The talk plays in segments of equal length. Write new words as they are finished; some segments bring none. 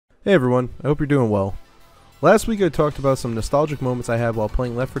Hey everyone, I hope you're doing well. Last week I talked about some nostalgic moments I had while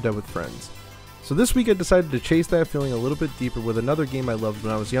playing Left 4 Dead with friends. So this week I decided to chase that feeling a little bit deeper with another game I loved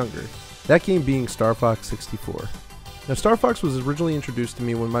when I was younger, that game being Star Fox 64. Now Star Fox was originally introduced to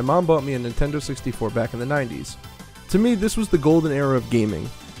me when my mom bought me a Nintendo 64 back in the 90s. To me this was the golden era of gaming,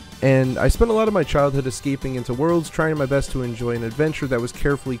 and I spent a lot of my childhood escaping into worlds trying my best to enjoy an adventure that was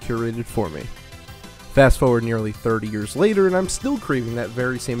carefully curated for me. Fast forward nearly 30 years later and I'm still craving that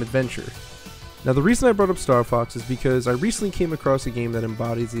very same adventure. Now the reason I brought up Star Fox is because I recently came across a game that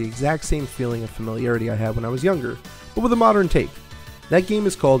embodies the exact same feeling of familiarity I had when I was younger, but with a modern take. That game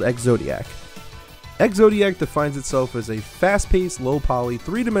is called Ex-Zodiac. Ex-Zodiac defines itself as a fast-paced, low-poly,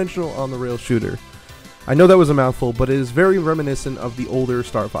 three-dimensional on-the-rails shooter. I know that was a mouthful, but it is very reminiscent of the older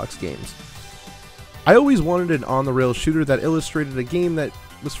Star Fox games. I always wanted an on-the-rails shooter that illustrated a game that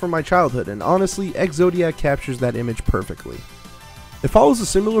was from my childhood, and honestly, Ex-Zodiac captures that image perfectly. It follows a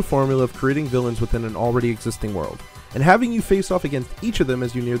similar formula of creating villains within an already existing world, and having you face off against each of them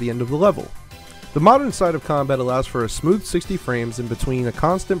as you near the end of the level. The modern side of combat allows for a smooth 60 frames in between a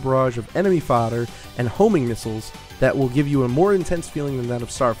constant barrage of enemy fodder and homing missiles that will give you a more intense feeling than that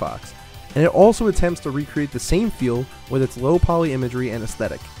of Star Fox, and it also attempts to recreate the same feel with its low poly imagery and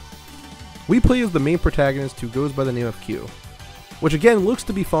aesthetic. We play as the main protagonist who goes by the name of Q, which again looks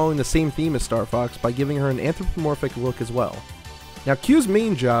to be following the same theme as Star Fox by giving her an anthropomorphic look as well. Now Q's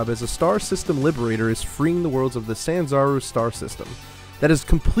main job as a star system liberator is freeing the worlds of the Sanzaru star system that is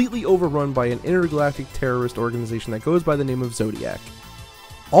completely overrun by an intergalactic terrorist organization that goes by the name of Zodiac.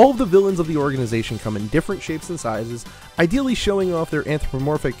 All of the villains of the organization come in different shapes and sizes, ideally showing off their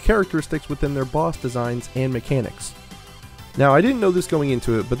anthropomorphic characteristics within their boss designs and mechanics. Now I didn't know this going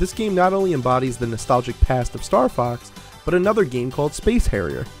into it, but this game not only embodies the nostalgic past of Star Fox, but another game called Space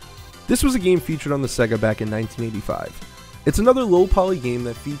Harrier. This was a game featured on the Sega back in 1985. It's another low-poly game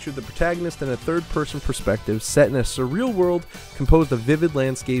that featured the protagonist in a third-person perspective set in a surreal world composed of vivid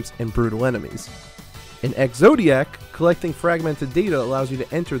landscapes and brutal enemies. In Ex-Zodiac, collecting fragmented data allows you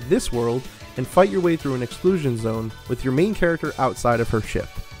to enter this world and fight your way through an exclusion zone with your main character outside of her ship.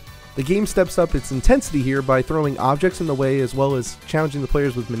 The game steps up its intensity here by throwing objects in the way as well as challenging the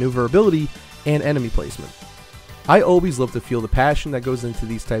players with maneuverability and enemy placement. I always love to feel the passion that goes into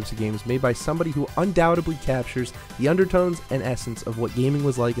these types of games made by somebody who undoubtedly captures the undertones and essence of what gaming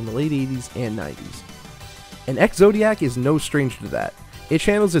was like in the late 80s and 90s. And Ex-Zodiac is no stranger to that. It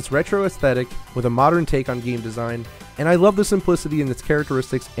channels its retro aesthetic with a modern take on game design, and I love the simplicity in its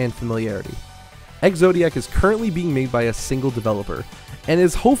characteristics and familiarity. Ex-Zodiac is currently being made by a single developer, and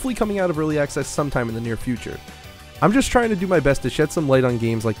is hopefully coming out of early access sometime in the near future. I'm just trying to do my best to shed some light on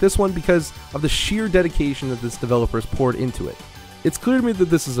games like this one because of the sheer dedication that this developer has poured into it. It's clear to me that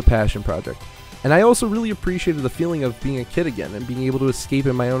this is a passion project, and I also really appreciated the feeling of being a kid again and being able to escape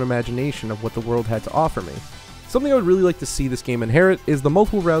in my own imagination of what the world had to offer me. Something I would really like to see this game inherit is the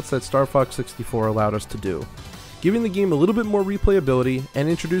multiple routes that Star Fox 64 allowed us to do, giving the game a little bit more replayability and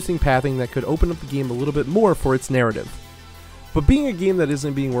introducing pathing that could open up the game a little bit more for its narrative. But being a game that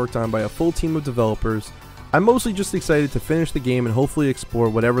isn't being worked on by a full team of developers, I'm mostly just excited to finish the game and hopefully explore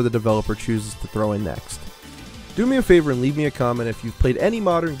whatever the developer chooses to throw in next. Do me a favor and leave me a comment if you've played any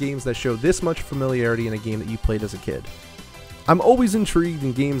modern games that show this much familiarity in a game that you played as a kid. I'm always intrigued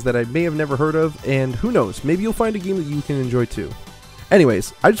in games that I may have never heard of, and who knows, maybe you'll find a game that you can enjoy too.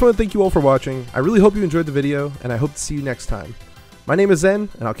 Anyways, I just want to thank you all for watching. I really hope you enjoyed the video, and I hope to see you next time. My name is Zen,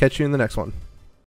 and I'll catch you in the next one.